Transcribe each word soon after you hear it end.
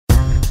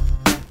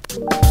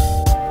Welcome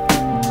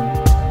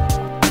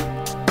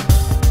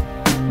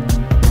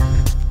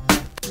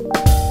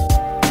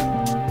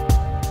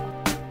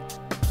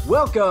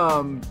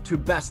to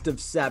Best of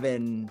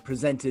Seven,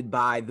 presented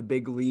by The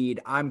Big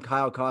Lead. I'm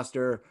Kyle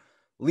Koster.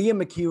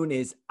 Liam McCune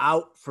is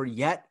out for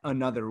yet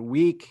another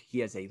week. He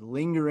has a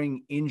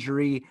lingering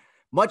injury.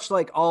 Much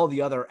like all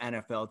the other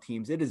NFL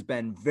teams, it has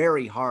been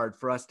very hard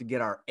for us to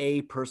get our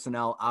A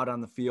personnel out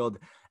on the field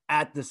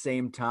at the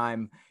same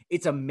time.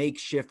 It's a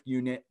makeshift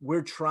unit.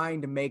 We're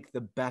trying to make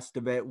the best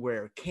of it.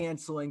 We're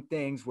canceling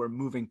things. We're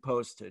moving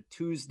posts to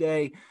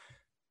Tuesday.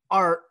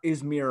 Art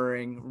is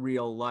mirroring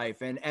real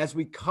life. And as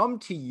we come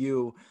to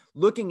you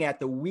looking at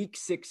the Week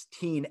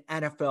 16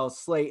 NFL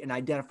slate and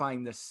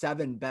identifying the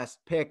 7 best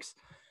picks,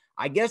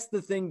 I guess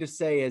the thing to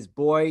say is,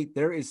 boy,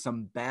 there is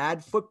some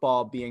bad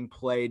football being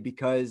played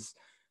because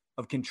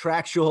of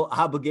contractual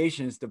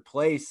obligations to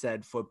play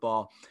said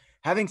football.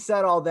 Having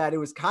said all that, it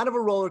was kind of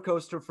a roller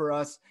coaster for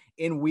us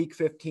in Week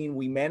 15.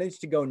 We managed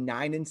to go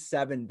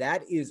 9-7.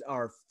 That is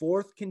our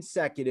 4th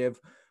consecutive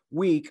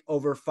week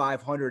over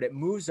 500. It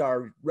moves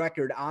our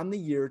record on the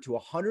year to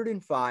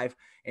 105-94.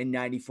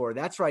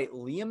 That's right.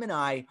 Liam and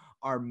I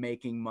are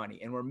making money,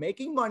 and we're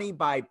making money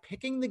by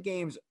picking the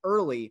games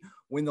early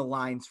when the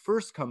lines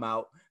first come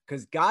out,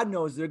 because God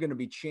knows they're going to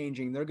be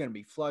changing. They're going to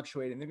be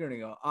fluctuating. They're going to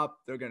go up.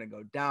 They're going to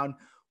go down.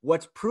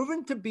 What's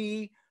proven to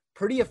be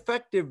pretty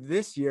effective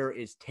this year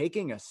is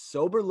taking a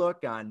sober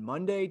look on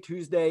Monday,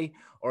 Tuesday,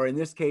 or in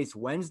this case,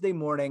 Wednesday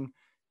morning,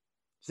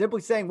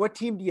 simply saying, what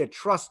team do you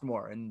trust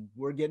more? And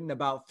we're getting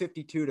about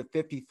 52 to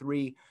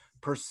 53%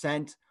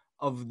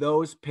 of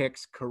those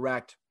picks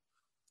correct.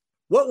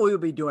 What we'll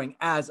be doing,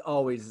 as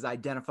always, is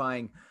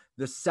identifying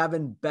the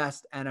 7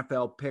 best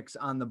NFL picks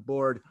on the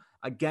board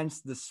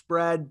against the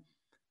spread.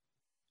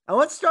 Now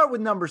let's start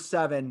with number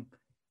 7.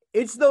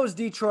 It's those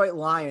Detroit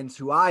Lions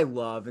who I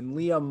love, and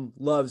Liam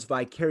loves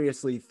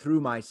vicariously through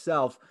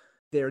myself.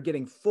 They're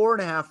getting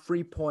 4.5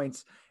 free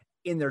points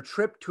in their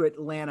trip to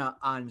Atlanta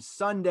on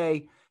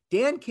Sunday.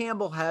 Dan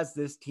Campbell has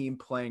this team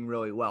playing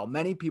really well.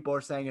 Many people are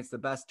saying it's the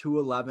best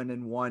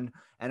 2-11-1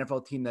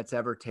 NFL team that's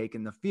ever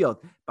taken the field.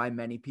 By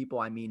many people,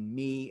 I mean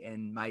me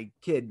and my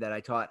kid that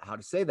I taught how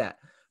to say that.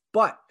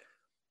 But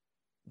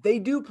they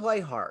do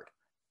play hard.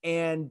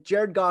 And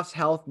Jared Goff's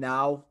health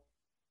now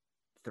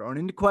thrown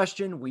into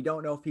question. We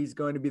don't know if he's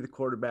going to be the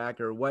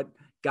quarterback or what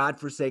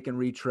godforsaken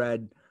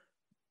retread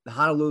the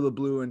Honolulu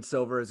Blue and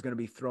Silver is going to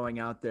be throwing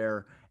out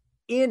there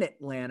in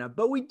Atlanta.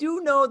 But we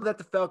do know that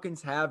the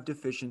Falcons have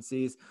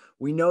deficiencies.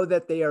 We know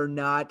that they are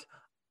not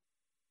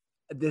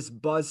this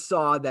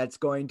buzzsaw that's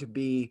going to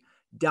be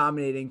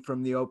dominating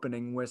from the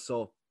opening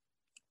whistle.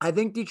 I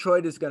think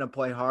Detroit is going to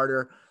play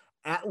harder.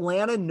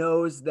 Atlanta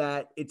knows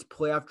that its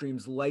playoff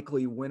dreams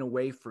likely went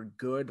away for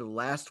good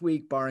last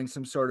week, barring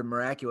some sort of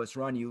miraculous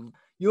run. You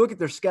look at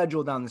their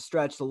schedule down the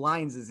stretch. The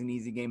Lions is an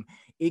easy game.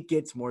 It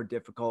gets more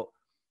difficult.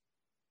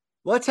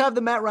 Let's have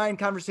the Matt Ryan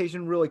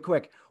conversation really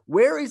quick.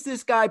 Where is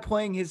this guy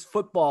playing his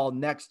football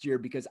next year?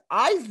 Because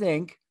I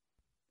think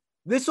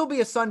this will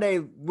be a Sunday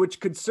which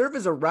could serve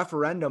as a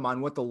referendum on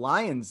what the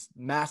Lions'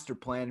 master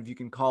plan, if you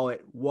can call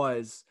it,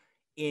 was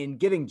in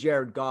getting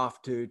Jared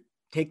Goff to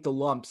take the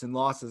lumps and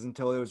losses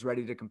until he was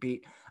ready to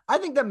compete. I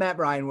think that Matt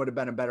Ryan would have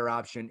been a better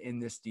option in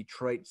this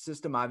Detroit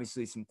system.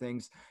 Obviously, some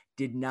things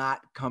did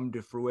not come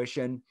to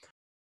fruition.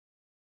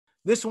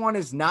 This one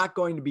is not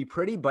going to be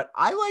pretty, but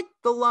I like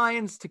the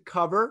Lions to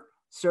cover,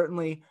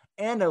 certainly,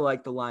 and I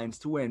like the Lions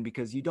to win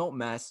because you don't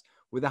mess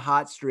with a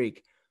hot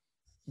streak.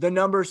 The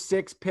number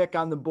 6 pick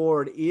on the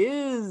board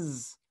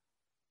is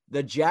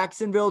the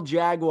Jacksonville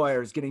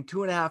Jaguars, getting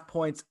 2.5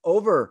 points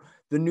over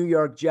the New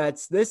York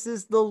Jets. This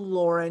is the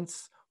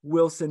Lawrence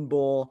Wilson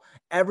Bowl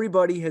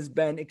everybody has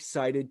been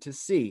excited to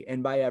see.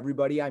 And by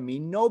everybody, I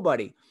mean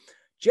nobody.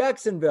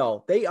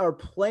 Jacksonville, they are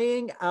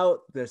playing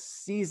out the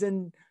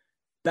season.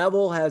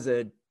 Bevel has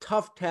a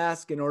tough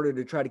task in order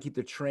to try to keep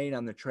the train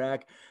on the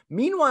track.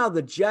 Meanwhile,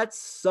 the Jets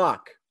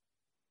suck.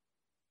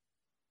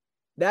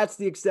 That's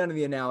the extent of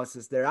the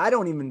analysis there. I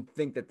don't even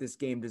think that this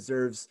game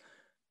deserves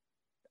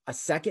a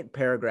second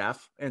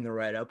paragraph in the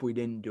write-up. We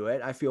didn't do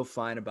it. I feel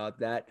fine about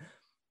that.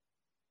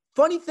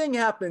 Funny thing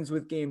happens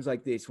with games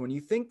like this. When you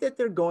think that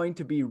they're going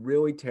to be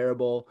really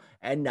terrible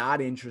and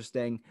not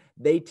interesting,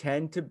 they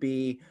tend to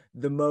be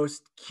the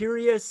most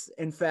curious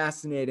and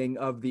fascinating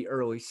of the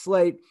early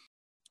slate.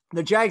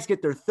 The Jags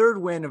get their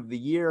 3rd win of the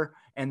year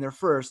and their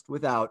 1st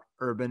without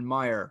Urban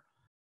Meyer.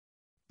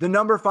 The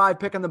number 5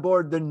 pick on the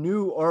board, the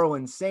New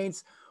Orleans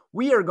Saints.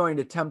 We are going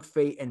to tempt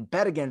fate and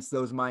bet against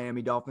those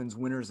Miami Dolphins,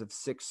 winners of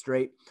 6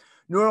 straight.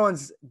 New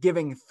Orleans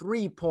giving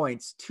 3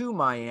 points to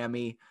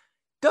Miami.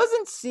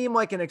 Doesn't seem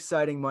like an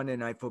exciting Monday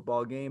Night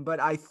Football game, but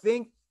I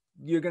think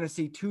you're going to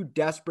see 2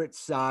 desperate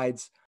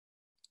sides,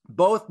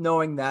 both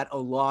knowing that a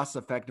loss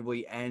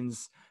effectively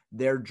ends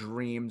their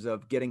dreams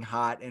of getting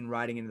hot and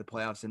riding into the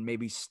playoffs and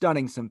maybe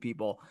stunning some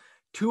people.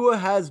 Tua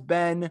has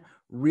been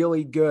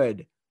really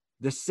good.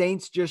 The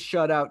Saints just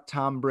shut out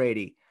Tom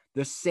Brady.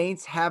 The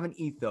Saints have an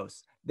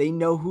ethos. They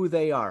know who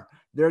they are.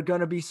 They're going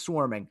to be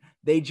swarming.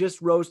 They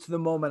just rose to the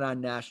moment on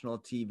national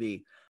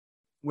TV.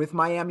 with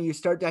Miami, you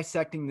start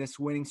dissecting this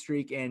winning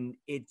streak, and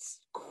it's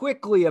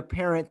quickly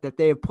apparent that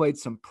they have played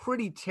some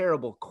pretty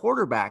terrible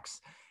quarterbacks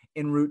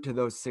en route to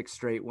those 6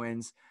 straight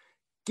wins.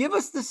 Give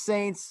us the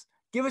Saints.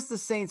 Give us the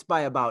Saints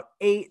by about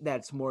 8.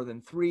 That's more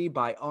than 3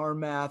 by our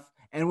math.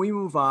 And we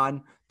move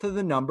on to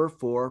the number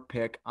 4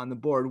 pick on the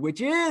board,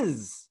 which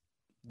is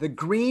the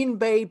Green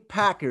Bay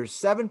Packers,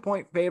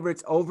 7-point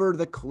favorites over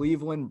the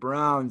Cleveland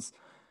Browns.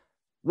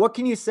 What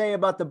can you say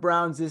about the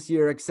Browns this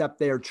year, except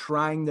they are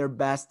trying their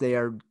best? They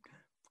are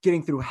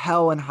getting through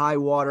hell and high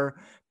water.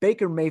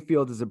 Baker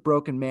Mayfield is a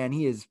broken man.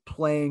 He is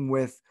playing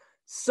with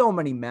so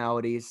many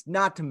maladies,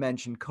 not to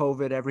mention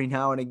COVID every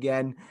now and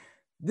again.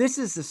 This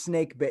is a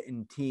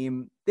snake-bitten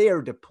team. They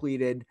are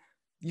depleted.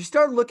 You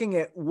start looking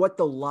at what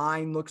the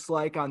line looks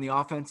like on the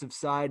offensive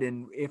side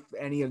and if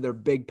any of their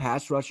big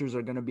pass rushers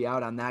are going to be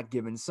out on that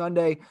given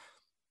Sunday.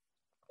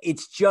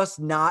 It's just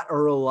not a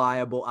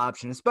reliable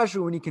option,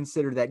 especially when you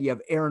consider that you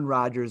have Aaron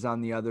Rodgers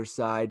on the other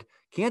side.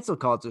 Cancel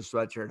culture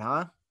sweatshirt,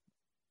 huh?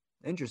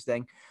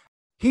 Interesting.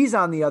 He's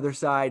on the other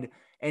side,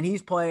 and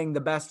he's playing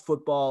the best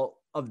football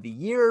of the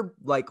year,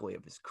 likely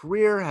of his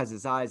career, has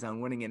his eyes on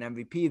winning an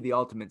MVP, the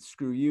ultimate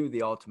screw you,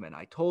 the ultimate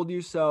I told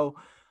you so.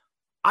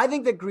 I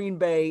think that Green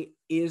Bay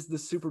is the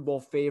Super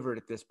Bowl favorite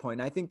at this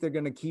point. I think they're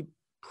going to keep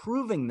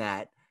proving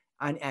that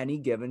on any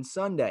given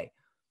Sunday.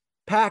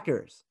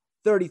 Packers,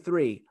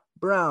 33.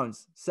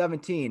 Browns,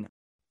 17.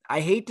 I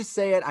hate to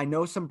say it. I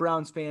know some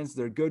Browns fans,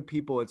 they're good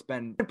people. It's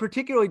been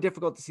particularly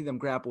difficult to see them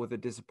grapple with a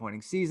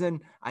disappointing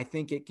season. I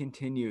think it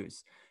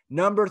continues.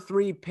 Number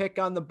 3 pick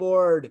on the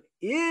board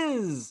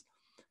is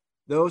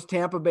those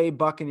Tampa Bay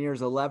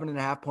Buccaneers,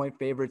 11.5-point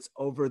favorites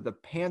over the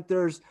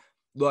Panthers.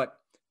 Look,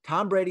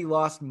 Tom Brady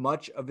lost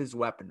much of his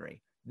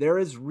weaponry. There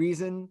is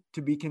reason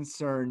to be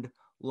concerned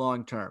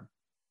long-term.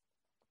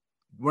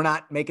 We're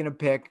not making a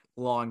pick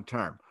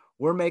long-term.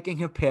 We're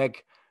making a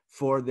pick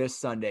for this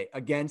Sunday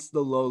against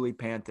the lowly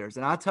Panthers.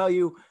 And I'll tell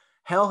you,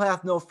 hell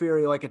hath no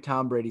fury like a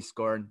Tom Brady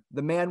scoring.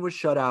 The man was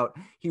shut out.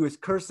 He was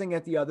cursing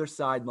at the other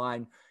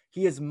sideline.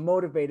 He is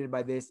motivated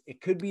by this.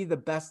 It could be the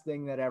best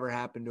thing that ever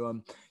happened to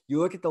him. You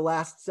look at the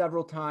last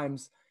several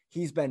times,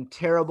 he's been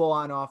terrible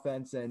on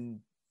offense, and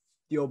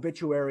the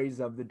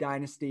obituaries of the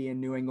dynasty in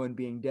New England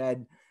being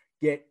dead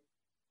get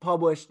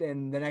published,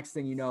 and the next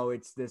thing you know,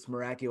 it's this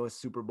miraculous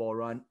Super Bowl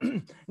run.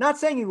 Not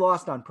saying he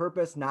lost on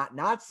purpose,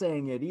 not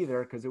saying it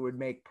either, because it would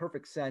make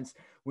perfect sense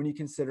when you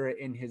consider it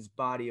in his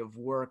body of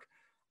work.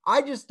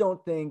 I just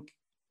don't think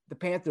the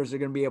Panthers are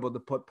going to be able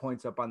to put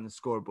points up on the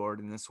scoreboard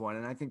in this one.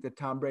 And I think that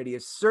Tom Brady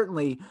is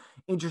certainly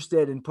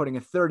interested in putting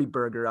a 30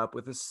 burger up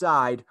with a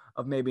side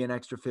of maybe an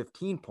extra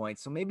 15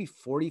 points. So maybe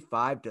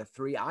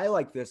 45-3. I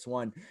like this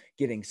one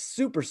getting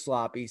super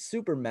sloppy,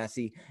 super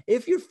messy.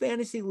 If your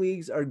fantasy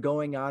leagues are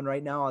going on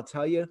right now, I'll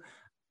tell you,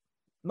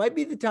 might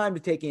be the time to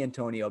take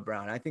Antonio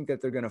Brown. I think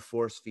that they're going to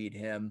force feed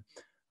him.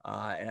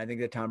 And I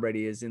think that Tom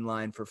Brady is in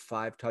line for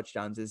 5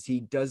 touchdowns as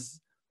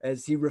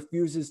he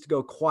refuses to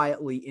go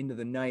quietly into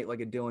the night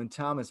like a Dylan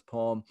Thomas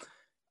poem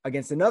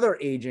against another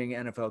aging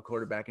NFL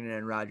quarterback in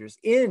Aaron Rodgers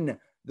in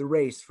the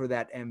race for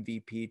that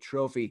MVP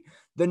trophy.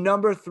 The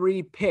number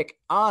 3 pick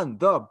on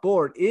the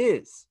board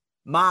is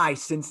my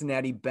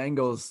Cincinnati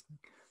Bengals,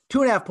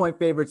 2.5-point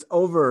favorites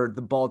over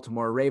the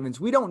Baltimore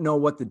Ravens. We don't know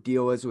what the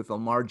deal is with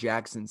Lamar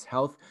Jackson's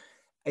health.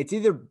 It's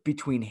either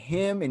between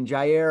him and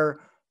Jair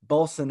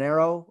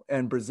Bolsonaro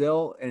and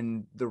Brazil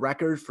and the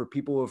record for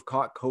people who have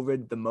caught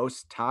COVID the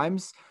most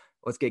times.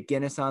 Let's get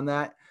Guinness on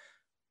that.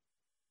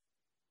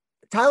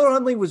 Tyler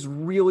Huntley was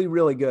really,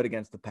 really good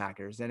against the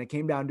Packers, and it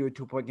came down to a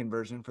 2-point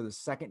conversion for the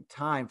second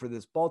time for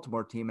this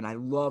Baltimore team, and I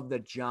love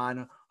that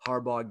John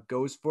Harbaugh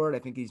goes for it. I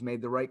think he's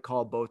made the right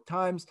call both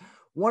times.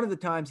 One of the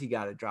times he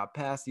got a drop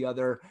pass, the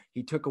other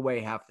he took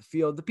away half the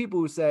field. The people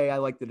who say, I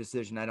like the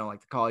decision, I don't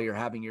like the call, you're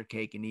having your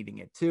cake and eating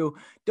it too,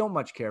 don't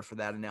much care for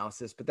that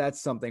analysis, but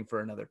that's something for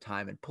another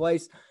time and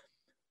place.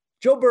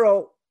 Joe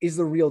Burrow is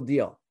the real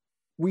deal.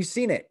 We've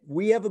seen it.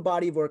 We have a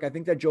body of work. I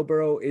think that Joe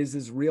Burrow is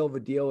as real of a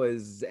deal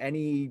as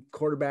any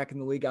quarterback in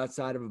the league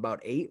outside of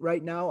about 8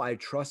 right now. I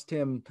trust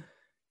him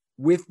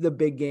with the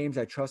big games.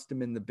 I trust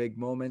him in the big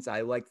moments.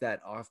 I like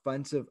that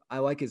offensive. I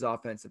like his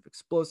offensive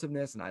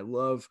explosiveness, and I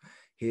love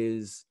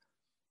his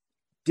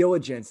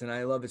diligence, and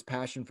I love his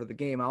passion for the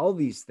game. All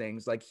these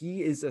things, like,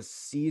 he is a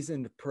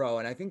seasoned pro.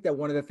 And I think that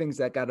one of the things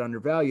that got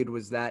undervalued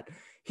was that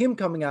him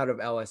coming out of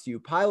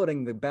LSU,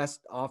 piloting the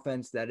best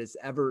offense that has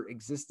ever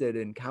existed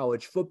in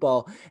college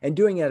football and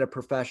doing it at a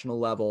professional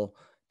level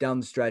down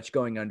the stretch,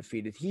 going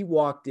undefeated. He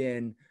walked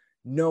in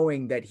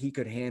knowing that he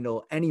could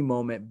handle any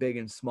moment, big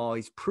and small.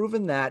 He's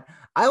proven that.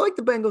 I like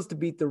the Bengals to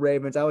beat the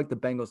Ravens. I like the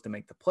Bengals to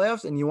make the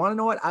playoffs. And you want to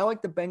know what? I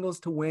like the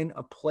Bengals to win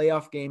a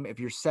playoff game if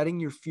you're setting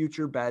your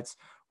future bets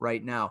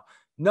right now.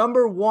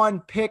 Number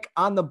 1 pick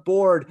on the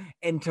board.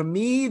 And to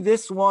me,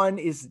 this one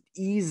is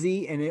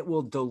easy and it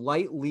will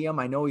delight Liam.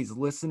 I know he's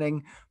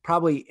listening,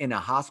 probably in a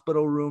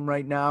hospital room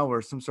right now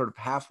or some sort of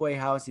halfway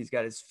house. He's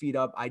got his feet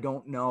up. I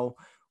don't know.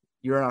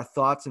 You're in our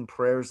thoughts and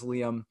prayers,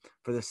 Liam,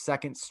 for the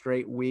second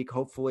straight week.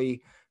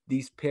 Hopefully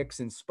these picks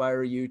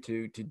inspire you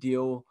to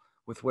deal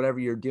with whatever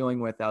you're dealing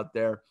with out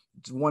there.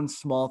 It's one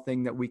small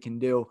thing that we can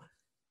do.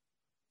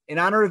 In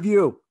honor of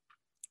you,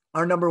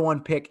 our number one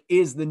pick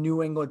is the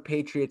New England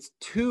Patriots,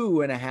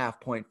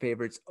 2.5-point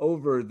favorites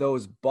over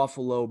those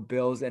Buffalo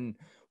Bills. And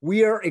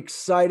we are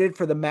excited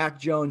for the Mac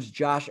Jones,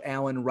 Josh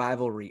Allen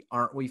rivalry,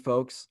 aren't we,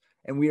 folks?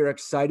 And we are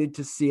excited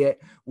to see it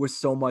with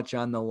so much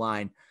on the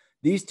line.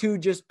 These two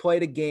just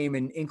played a game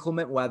in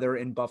inclement weather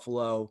in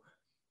Buffalo.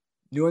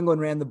 New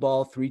England ran the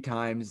ball 3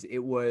 times.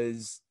 It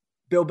was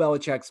Bill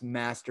Belichick's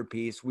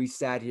masterpiece. We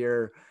sat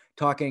here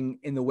talking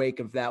in the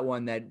wake of that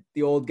one that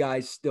the old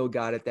guys still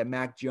got it, that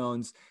Mac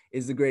Jones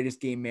is the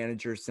greatest game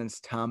manager since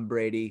Tom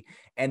Brady,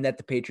 and that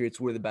the Patriots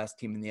were the best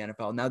team in the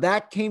NFL. Now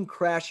that came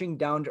crashing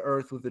down to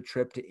earth with a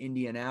trip to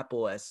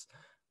Indianapolis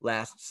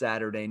last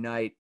Saturday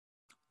night.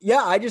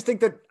 Yeah, I just think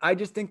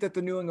that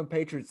the New England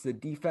Patriots, the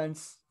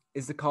defense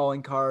is the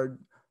calling card.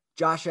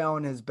 Josh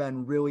Allen has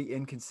been really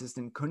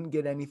inconsistent, couldn't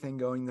get anything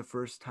going the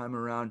first time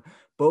around.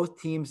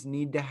 Both teams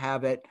need to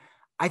have it.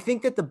 I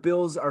think that the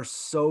Bills are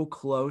so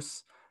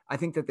close. I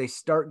think that they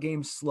start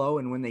games slow,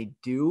 and when they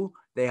do,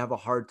 they have a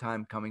hard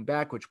time coming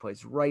back, which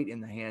plays right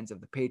in the hands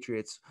of the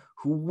Patriots,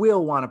 who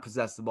will want to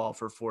possess the ball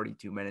for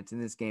 42 minutes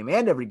in this game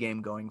and every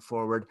game going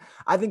forward.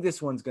 I think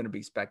this one's going to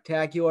be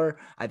spectacular.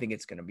 I think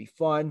it's going to be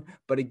fun.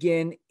 But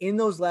again, in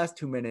those last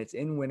 2 minutes,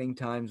 in winning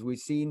times, we've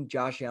seen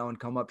Josh Allen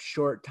come up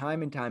short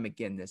time and time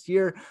again this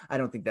year. I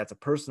don't think that's a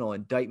personal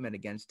indictment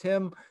against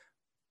him.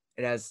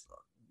 It has,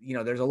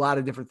 there's a lot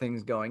of different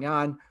things going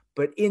on.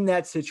 But in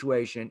that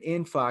situation,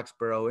 in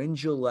Foxborough, in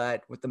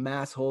Gillette, with the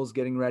mass holes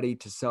getting ready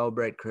to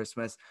celebrate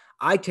Christmas,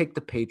 I take the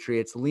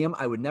Patriots. Liam,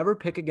 I would never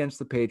pick against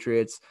the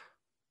Patriots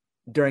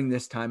during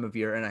this time of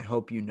year, and I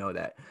hope you know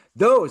that.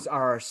 Those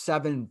are our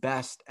 7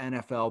 best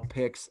NFL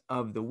picks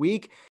of the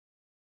week.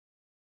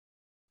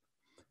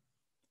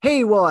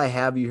 Hey, while I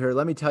have you here,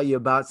 let me tell you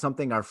about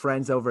something our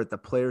friends over at the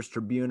Players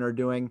Tribune are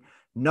doing.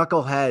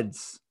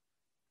 Knuckleheads,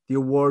 the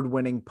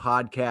award-winning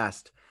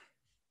podcast.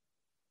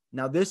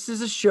 Now, this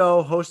is a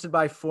show hosted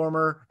by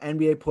former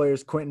NBA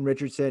players Quentin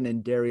Richardson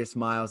and Darius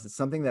Miles. It's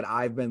something that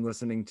I've been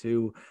listening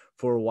to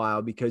for a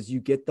while because you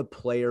get the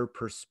player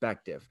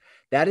perspective.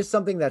 That is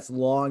something that's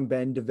long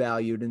been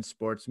devalued in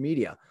sports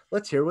media.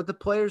 Let's hear what the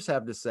players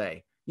have to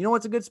say. You know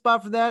what's a good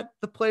spot for that?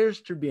 The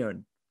Players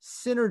Tribune,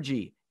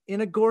 Synergy,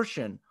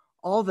 Inagortion,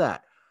 all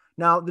that.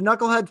 Now, the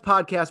Knuckleheads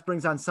podcast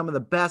brings on some of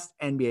the best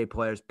NBA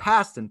players,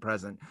 past and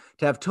present,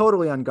 to have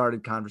totally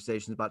unguarded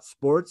conversations about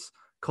sports,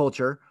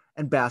 culture,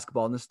 and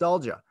basketball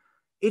nostalgia.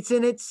 It's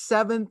in its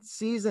 7th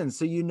season,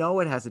 so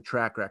it has a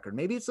track record.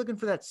 Maybe it's looking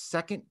for that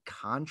second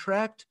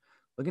contract,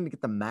 looking to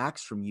get the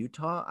max from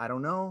Utah. I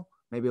don't know.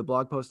 Maybe a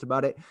blog post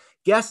about it.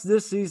 Guests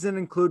this season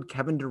include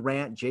Kevin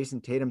Durant, Jason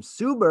Tatum,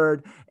 Sue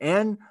Bird,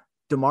 and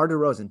DeMar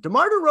DeRozan.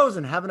 DeMar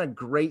DeRozan having a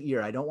great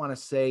year. I don't want to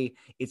say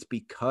it's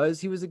because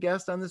he was a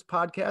guest on this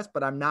podcast,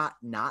 but I'm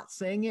not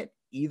saying it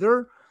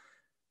either.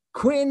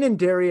 Quentin and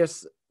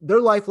Darius, they're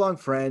lifelong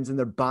friends and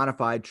they're bona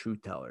fide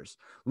truth tellers.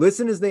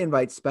 Listen as they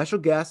invite special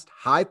guests,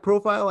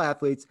 high-profile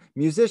athletes,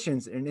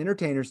 musicians, and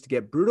entertainers to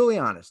get brutally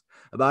honest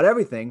about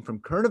everything from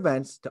current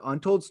events to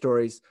untold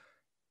stories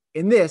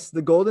in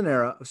the golden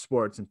era of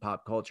sports and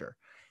pop culture.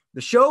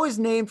 The show is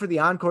named for the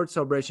on-court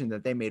celebration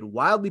that they made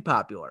wildly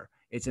popular.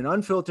 It's an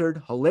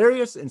unfiltered,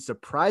 hilarious, and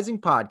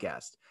surprising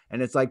podcast,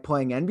 and it's like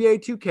playing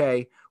NBA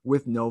 2K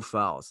with no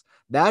fouls.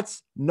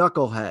 That's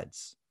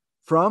Knuckleheads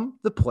from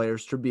the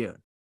Players Tribune.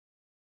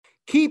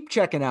 Keep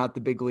checking out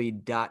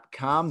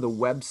thebiglead.com, the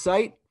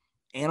website,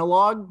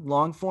 analog,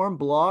 long form,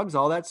 blogs,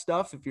 all that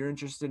stuff. If you're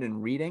interested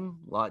in reading,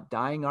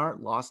 dying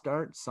art, lost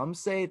art, some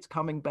say it's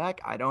coming back.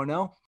 I don't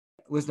know.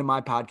 Listen to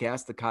my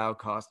podcast, The Kyle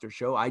Koster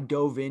Show. I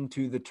dove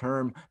into the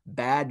term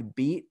bad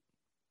beat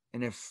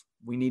and if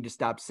we need to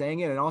stop saying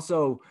it, and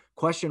also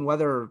question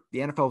whether the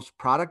NFL's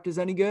product is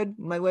any good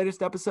in my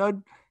latest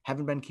episode.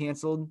 Haven't been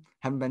canceled,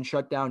 haven't been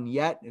shut down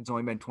yet. It's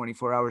only been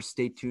 24 hours.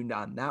 Stay tuned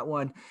on that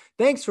one.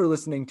 Thanks for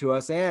listening to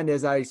us. And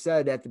as I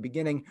said at the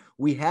beginning,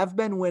 we have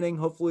been winning.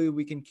 Hopefully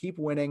we can keep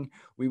winning.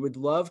 We would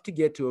love to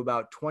get to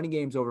about 20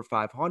 games over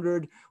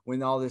 500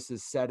 when all this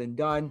is said and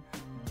done,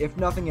 if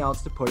nothing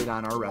else, to put it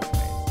on our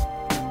resume.